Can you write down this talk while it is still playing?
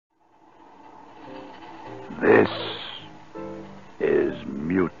This is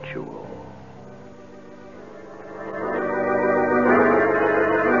Mutual.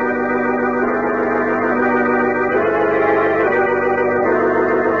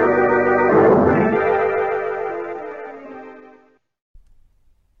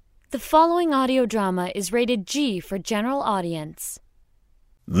 The following audio drama is rated G for general audience.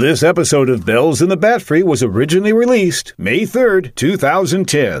 This episode of Bells in the Bat Free was originally released May 3rd,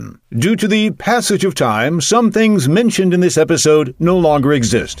 2010. Due to the passage of time, some things mentioned in this episode no longer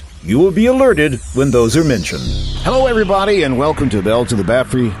exist. You will be alerted when those are mentioned. Hello, everybody, and welcome to Bells in the Bat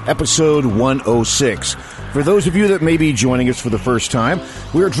Free, episode 106. For those of you that may be joining us for the first time,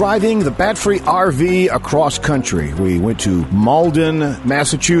 we're driving the Bat Free RV across country. We went to Malden,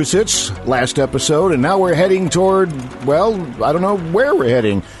 Massachusetts last episode, and now we're heading toward, well, I don't know where we're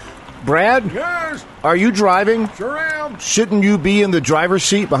heading. Brad? Yes? Are you driving? Sure am. Shouldn't you be in the driver's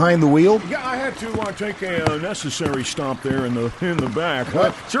seat behind the wheel? Yeah, I had to take a necessary stop there in the back.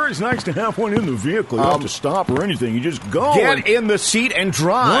 Sure, it's nice to have one in the vehicle. You don't have to stop or anything. You just go. Get in the seat and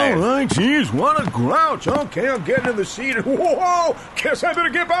drive. All right, geez, what a grouch. Okay, I'm getting in the seat. And whoa, guess I better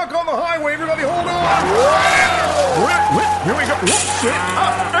get back on the highway. Everybody hold on. Here we go.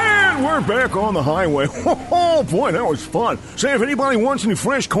 And we're back on the highway. Oh, boy, that was fun. Say, if anybody wants any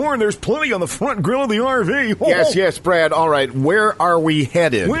fresh corn, there's plenty on the front grill of the RV. Yes, Brad. All right, where are we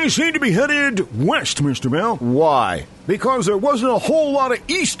headed? We seem to be headed west, Mr. Bell. Why? Because there wasn't a whole lot of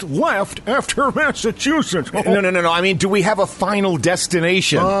east left after Massachusetts. No. I mean, do we have a final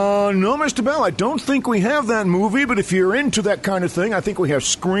destination? No, Mr. Bell, I don't think we have that movie, but if you're into that kind of thing, I think we have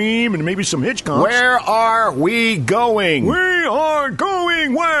Scream and maybe some Hitchcock. Where are we going? We are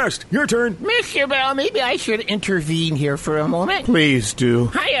going west. Your turn. Mr. Bell, maybe I should intervene here for a moment. Please do.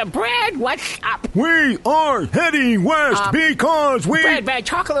 Hiya, Brad, what's up? We are heading west because we... Brad,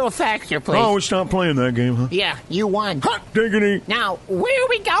 talk a little faster, please. Oh, we stopped playing that game, huh? Yeah, you won. Hot diggity. Now, where are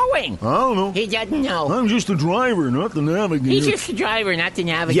we going? I don't know. He doesn't know. I'm just the driver, not the navigator. He's just the driver, not the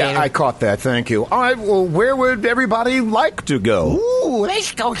navigator. Yeah, I caught that, thank you. All right, well, where would everybody like to go? Ooh,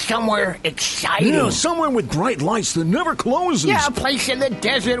 let's go somewhere exciting. Yeah, somewhere with bright lights that never closes. Yeah, a place in the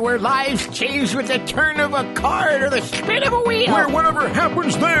desert where lives change with the turn of a card or the spin of a wheel. Where whatever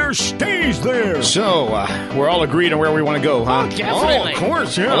happens there stays there. So, we're all agreed on where we want to go, huh? Oh, definitely. Oh, of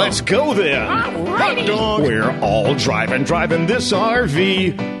course, yeah. Well, let's go then. Alrighty. Dog. We're all driving this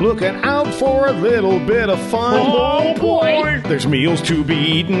RV, looking out for a little bit of fun. Oh, boy. There's meals to be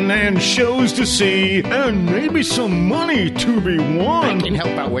eaten and shows to see. And maybe some money to be I won. can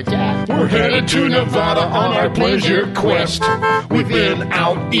help out with that. We're headed to Nevada on our pleasure quest. We've been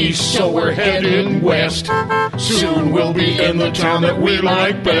out east, so we're heading west. Soon we'll be in the town that we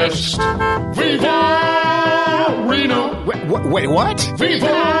like best. Viva Reno! Wait, what?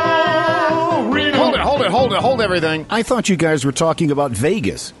 Viva Reno! Hold everything. I thought you guys were talking about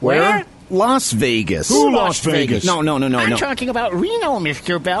Vegas. Where? Las Vegas. Who Las Vegas? No. I'm talking about Reno,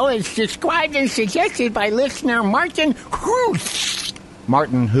 Mr. Bell, as described and suggested by listener Martin Hroos.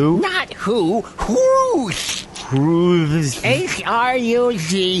 Martin who? Not who, Hroos. Cruise.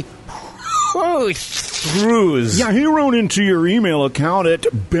 H-R-U-Z. Hroos. Yeah, he wrote into your email account at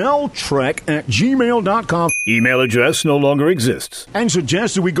belltrek@gmail.com Email address no longer exists. and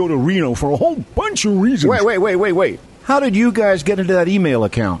suggested we go to Reno for a whole bunch of reasons. Wait. How did you guys get into that email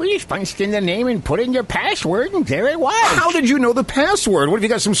account? We just punched in the name and put in your password, and there it was. How did you know the password? What, have you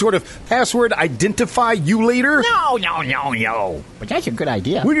got some sort of password identify you later? No. But that's a good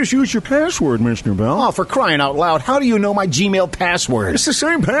idea. We just used your password, Mr. Bell. Oh, for crying out loud, how do you know my Gmail password? It's the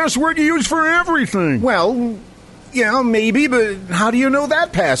same password you use for everything. Well, yeah, maybe, but how do you know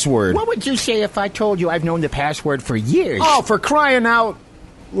that password? What would you say if I told you I've known the password for years? Oh, for crying out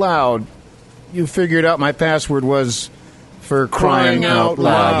loud. You figured out my password was for crying out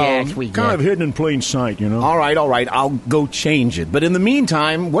loud. Yes, we Kind did. of hidden in plain sight, you know. All right, I'll go change it. But in the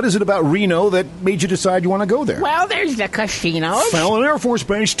meantime, what is it about Reno that made you decide you want to go there? Well, there's the casinos. Fallon Air Force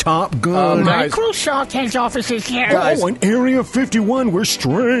Base, Top Gun. guys. Microsoft has offices here. Oh, and Area 51 where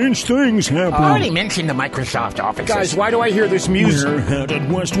strange things happen. I already mentioned the Microsoft offices. Guys, why do I hear this music? We're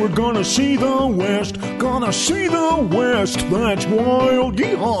headed west, we're gonna see the west. Gonna see the west, that's wild,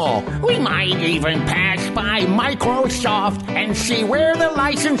 yeehaw. We might even pass by Microsoft and see where the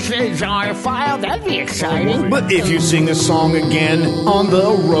licenses are filed. That'd be exciting. But if you sing the song again on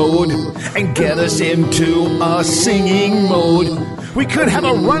the road and get us into a singing mode, we could have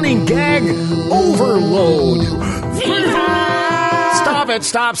a running gag overload. Viva! Stop it,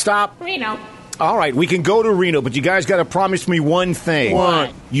 stop. Reno. All right, we can go to Reno, but you guys got to promise me one thing.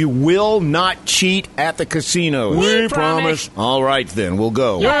 What? You will not cheat at the casinos. We promise. All right, then, we'll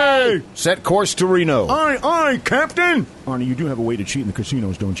go. Yay! Set course to Reno. Aye, Captain! Arnie, you do have a way to cheat in the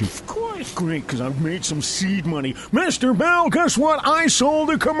casinos, don't you? Of course. Great, because I've made some seed money. Mr. Bell, guess what? I sold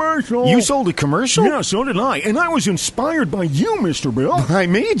a commercial. You sold a commercial? Yeah, so did I. And I was inspired by you, Mr. Bell. By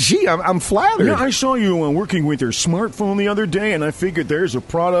me? Gee, I'm flattered. Yeah, I saw you working with your smartphone the other day, and I figured there's a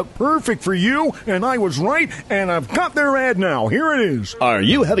product perfect for you, and I was right, and I've got their ad now. Here it is. Are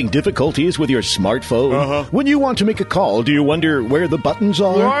you having difficulties with your smartphone? Uh-huh. When you want to make a call, do you wonder where the buttons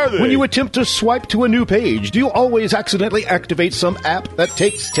are? Where are they? When you attempt to swipe to a new page, do you always accidentally activate some app that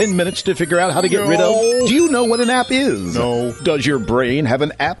takes 10 minutes to figure out how to get rid of? Do you know what an app is? No. Does your brain have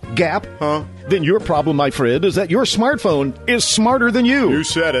an app gap? Huh? Then your problem, my friend, is that your smartphone is smarter than you. You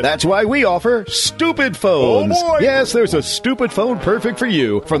said it. That's why we offer Stupid Phones. Oh, boy. Yes, there's a stupid phone perfect for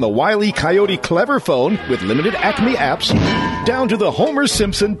you. From the Wile E. Coyote Clever phone with limited Acme apps, down to the Homer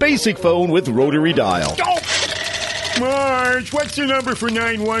Simpson basic phone with rotary dial. Marge, what's the number for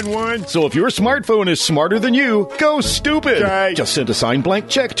 911? So if your smartphone is smarter than you, go stupid. Okay. Just send a signed blank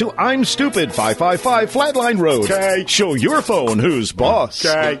check to I'm Stupid 555 Flatline Road. Okay. Show your phone who's boss.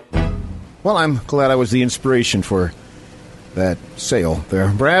 Okay. Well, I'm glad I was the inspiration for that sale there.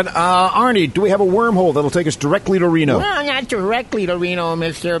 Brad, Arnie, do we have a wormhole that'll take us directly to Reno? Well, not directly to Reno,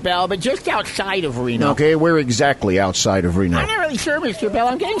 Mr. Bell, but just outside of Reno. Okay, where exactly outside of Reno? I'm not really sure, Mr. Bell.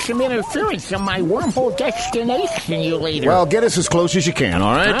 I'm getting some interference from my wormhole destination, you later. Well, get us as close as you can,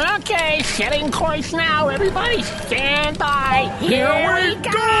 all right? Okay, setting course now. Everybody stand by. Here we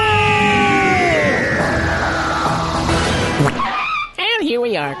go! And here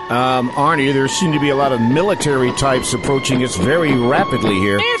we are. Arnie, there seem to be a lot of military types approaching us very rapidly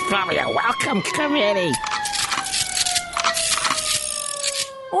here. It's probably a welcome committee.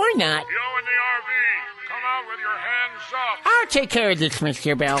 Or not. You in the RV, come out with your hands up. I'll take care of this,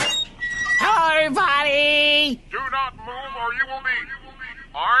 Mr. Bell. Hello, everybody. Do not move or you will be.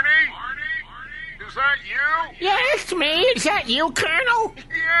 Arnie? Is that you? Yeah, it's me. Is that you, Colonel?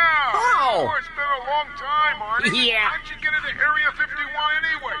 Yeah. Oh. It's been a long time, Arnie. Yeah. How'd you get into Area 51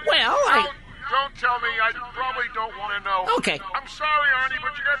 anyway? Well, Don't tell me. I probably don't want to know. Okay. I'm sorry, Arnie,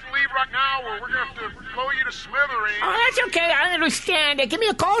 but you got to leave right now or we're going to have to blow you to smithereens. Oh, that's okay. I understand. Give me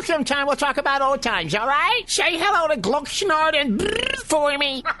a call sometime. We'll talk about old times, all right? Say hello to Glucksnort and Brrr for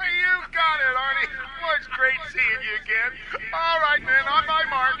me. You got it, Arnie. Well, it's great seeing you again. All right, then. On my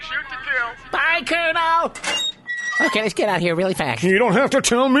mark. Shoot to kill. Bye, Colonel. Okay, let's get out here really fast. You don't have to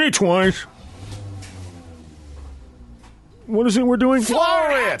tell me twice. What is it we're doing?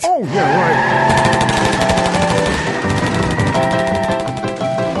 Floor it. Oh, yeah, right.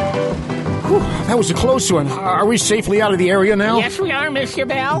 Whew, that was a close one. Are we safely out of the area now? Yes, we are, Mr.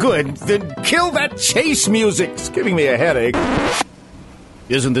 Bell. Good. Then kill that chase music. It's giving me a headache.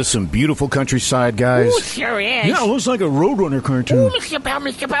 Isn't this some beautiful countryside, guys? Ooh, sure is. Yeah, it looks like a Roadrunner cartoon. Ooh, Mr.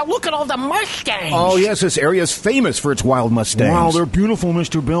 Bell, look at all the Mustangs. Oh, yes, this area is famous for its wild Mustangs. Wow, they're beautiful,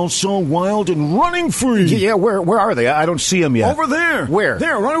 Mr. Bell. So wild and running free. Yeah, where are they? I don't see them yet. Over there. Where?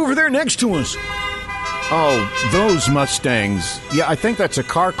 There, right over there next to us. Oh, those Mustangs. Yeah, I think that's a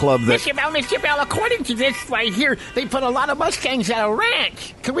car club that... Mr. Bell, according to this right here, they put a lot of Mustangs at a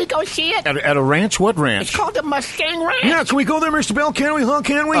ranch. Can we go see it? At a ranch? What ranch? It's called the Mustang Ranch. Yeah, can we go there, Mr. Bell? Can we, huh?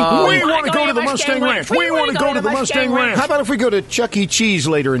 Can we? We want to go to the Mustang Ranch. We want to go to the Mustang Ranch. How about if we go to Chuck E. Cheese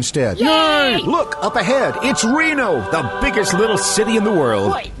later instead? Yay! Look, up ahead. It's Reno, the biggest little city in the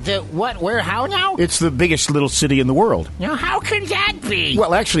world. Wait, the what? Where? How now? It's the biggest little city in the world. Now, how can that be?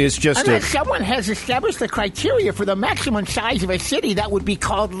 Well, actually, it's just Unless someone has established the criteria for the maximum size of a city that would be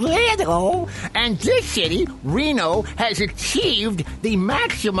called little, and this city, Reno, has achieved the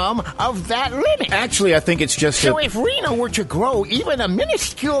maximum of that limit. Actually, I think it's just So if Reno were to grow even a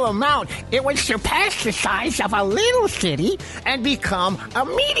minuscule amount, it would surpass the size of a little city and become a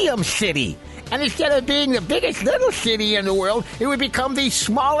medium city. And instead of being the biggest little city in the world, it would become the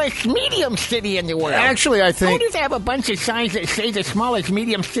smallest medium city in the world. Actually, I think... Who does have a bunch of signs that say the smallest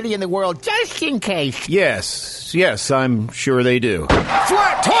medium city in the world, just in case? Yes, I'm sure they do.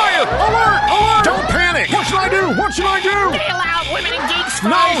 Flat tire! Alert! Alert! Don't panic! What should I do? What should I do? Bail out, women and geeks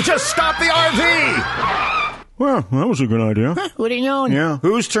No, first. just stop the RV! Well, that was a good idea. Who'd have known? Yeah.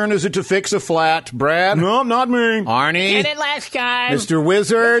 Whose turn is it to fix a flat? Brad? No, not me. Arnie? Did it last time. Mr.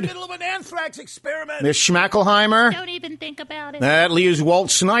 Wizard? Middle of an anthrax experiment. Miss Schmackelheimer? Don't even think about it. That leaves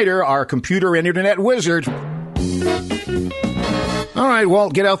Walt Snyder, our computer and internet wizard. All right, well,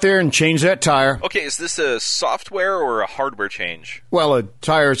 get out there and change that tire. Okay, is this a software or a hardware change? Well, a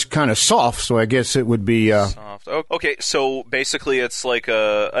tire's kind of soft, so I guess it would be, Soft. Oh, okay, so basically it's like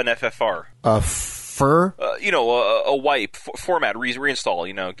an FFR. a fur? A wipe, format,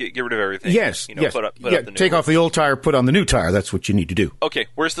 reinstall, get rid of everything. Yes, yes. Put up the new take one. off the old tire, put on the new tire. That's what you need to do. Okay,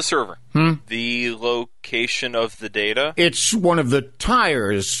 where's the server? The location of the data? It's one of the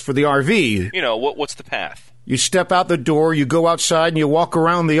tires for the RV. What's the path? You step out the door, you go outside, and you walk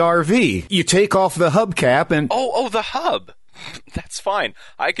around the RV. You take off the hubcap and... Oh, the hub. That's fine.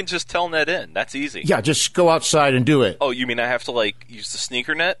 I can just telnet in. That's easy. Yeah, just go outside and do it. Oh, you mean I have to, use the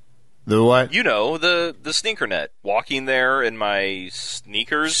sneaker net? The what? The sneaker net. Walking there in my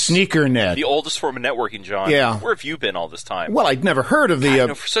sneakers. Sneaker net. The oldest form of networking, John. Yeah. Where have you been all this time? Well, I'd never heard of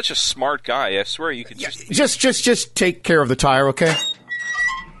the... for such a smart guy, I swear you could Just take care of the tire, okay?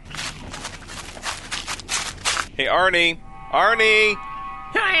 Hey, Arnie!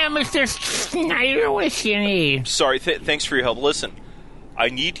 Hi, Mr. Snyder. What's your name? Sorry, thanks for your help. Listen, I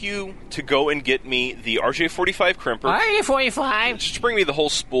need you to go and get me the RJ45 crimper. RJ45? Just bring me the whole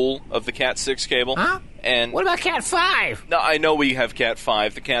spool of the Cat 6 cable. Huh? And what about Cat 5? No, I know we have Cat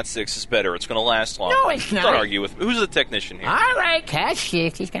 5. The Cat 6 is better. It's going to last longer. No, it's not. Don't argue with me. Who's the technician here? All right, Cat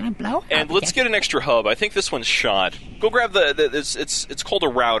 6 is going to blow And up. let's get an extra hub. I think this one's shot. Go grab it's called a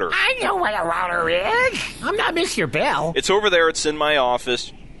router. I know what a router is. I'm not Mr. Bell. It's over there. It's in my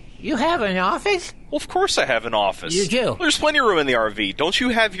office. You have an office? Well, of course I have an office. You do? There's plenty of room in the RV. Don't you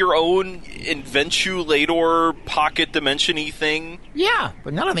have your own Inventulator pocket dimension-y thing? Yeah,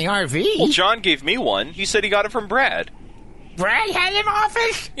 but not in the RV. Well, John gave me one. He said he got it from Brad. Brad had an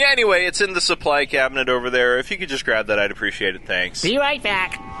office? Yeah, anyway, it's in the supply cabinet over there. If you could just grab that, I'd appreciate it. Thanks. Be right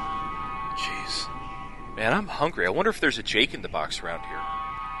back. Jeez. Man, I'm hungry. I wonder if there's a Jake in the Box around here.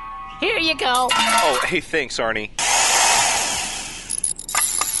 Here you go. Oh, hey, thanks, Arnie.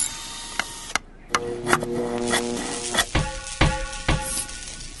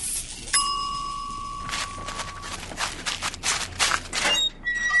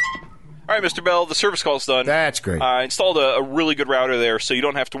 All right, Mr. Bell, the service call's done. That's great. I installed a really good router there, so you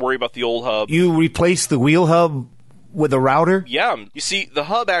don't have to worry about the old hub. You replace the wheel hub with a router? Yeah. You see, the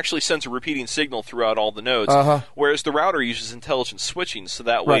hub actually sends a repeating signal throughout all the nodes, whereas the router uses intelligent switching, so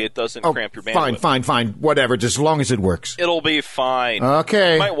that way it doesn't cramp your bandwidth. Fine. Whatever, just as long as it works. It'll be fine.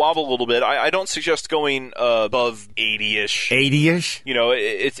 Okay. It might wobble a little bit. I don't suggest going above 80-ish. 80-ish?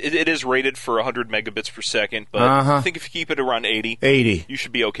 It is rated for 100 megabits per second, but I think if you keep it around 80, you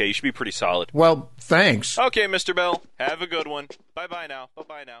should be okay. You should be pretty solid. Well, thanks. Okay, Mr. Bell. Have a good one. Bye-bye now.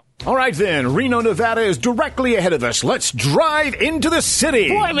 All right, then. Reno, Nevada is directly ahead of us. Let's drive into the city.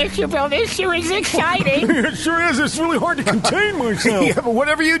 Boy, Mr. Bell, this sure is exciting. It sure is. It's really hard to contain myself. Yeah, but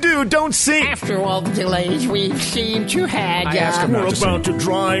whatever you do, don't sing. After all the delays we've seemed to have, We're about to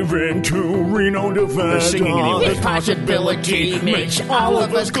drive into Reno, Nevada. They're singing anyway. This possibility makes all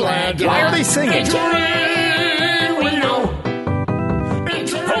of us glad. Why are they singing? It's Reno.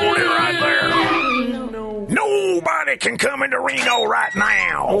 Hold it right there. Nobody can come into Reno right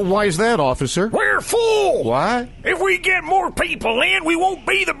now. Oh, why is that, officer? We're full. What? If we get more people in, we won't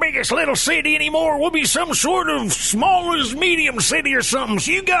be the biggest little city anymore. We'll be some sort of smallest medium city or something.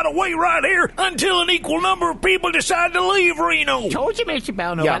 So you gotta wait right here until an equal number of people decide to leave Reno. Told you, Mr.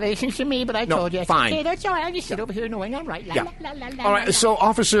 Bell. Nobody listens to me, but I told you. Fine. Okay, that's all right. I just sit over here knowing I'm right. All right, so,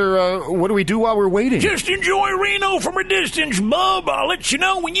 officer, what do we do while we're waiting? Just enjoy Reno from a distance, bub. I'll let you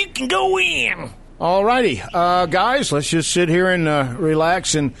know when you can go in. All righty. Guys, let's just sit here and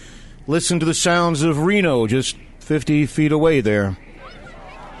relax and listen to the sounds of Reno just 50 feet away there.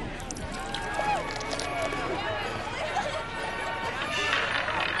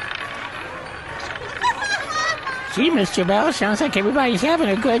 Gee, Mr. Bell, sounds like everybody's having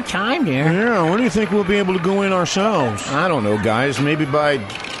a good time there. Yeah, when do you think we'll be able to go in ourselves? I don't know, guys. Maybe by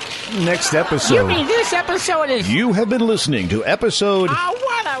next episode. You mean this episode is... You have been listening to episode... Oh,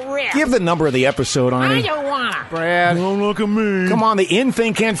 what a rip. Give the number of the episode, Arnie. I don't wanna. Brad. Don't look at me. Come on, the in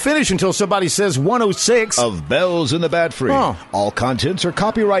thing can't finish until somebody says 106. of Bells in the Bat Free. Oh. All contents are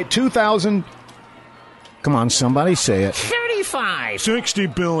copyright 2000. Come on, somebody say it. 35. 60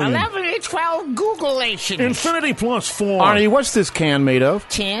 billion. 11 and 12 Googleations. Infinity plus 4. Arnie, what's this can made of?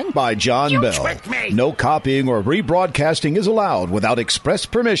 10. By John You Bell. tricked me. No copying or rebroadcasting is allowed without express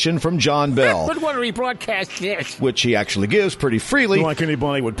permission from John Bell, But when we broadcast this... which he actually gives pretty freely. Like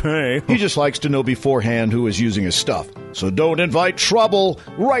anybody would pay. He just likes to know beforehand who is using his stuff. So don't invite trouble.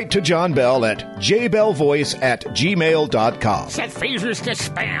 Write to John Bell at jbellvoice@gmail.com. Set phasers to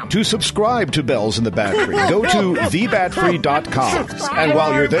spam. To subscribe to Bells in the Bat Free, go to thebatfree.com. And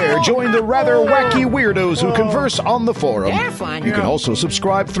while you're there, join join the rather wacky weirdos who converse on the forum. They're fun. You can also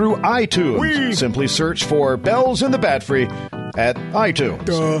subscribe through iTunes. Simply search for Bells in the Bat Free at iTunes.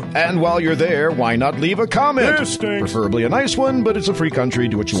 And while you're there, why not leave a comment? This stinks. Preferably a nice one, but it's a free country.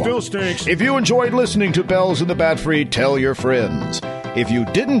 Do what you want. Still stinks. If you enjoyed listening to Bells in the Bat Free, tell your friends. If you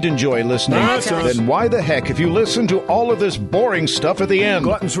didn't enjoy listening, then why the heck if you listen to all of this boring stuff at the end?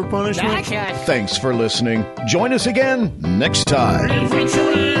 Gluttons for punishment. Thanks for listening. Join us again next time.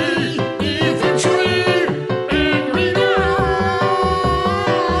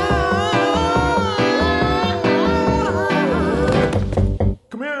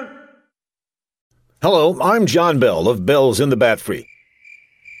 Come in. Hello, I'm John Bell of Bells in the Bat Free.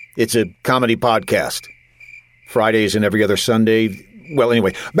 It's a comedy podcast. Fridays and every other Sunday. Well,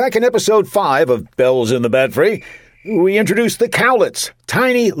 anyway, back in episode 5 of Bells in the Bat Free, we introduced the cowlets,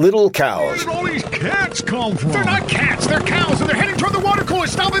 tiny little cows. Where did all these cats come from? They're not cats, they're cows, and they're heading toward the water cooler.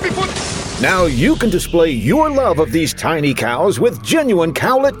 Stop it before... Now you can display your love of these tiny cows with genuine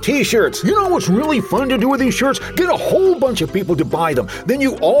cowlet t-shirts. You know what's really fun to do with these shirts? Get a whole bunch of people to buy them. Then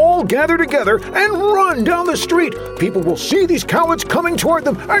you all gather together and run down the street. People will see these cowlets coming toward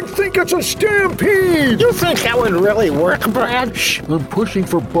them and think it's a stampede. You think that would really work, Brad? Shh, I'm pushing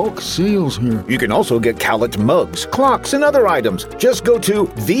for bulk sales here. You can also get cowlet mugs, clocks, and other items. Just go to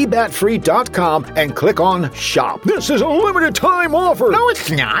thebatfree.com and click on Shop. This is a limited time offer. No, it's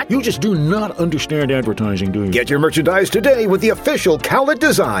not. You just do not understand advertising, do you? Get your merchandise today with the official cowlet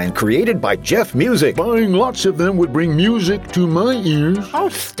design created by Jeff Music. Buying lots of them would bring music to my ears. Oh,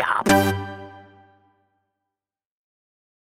 stop.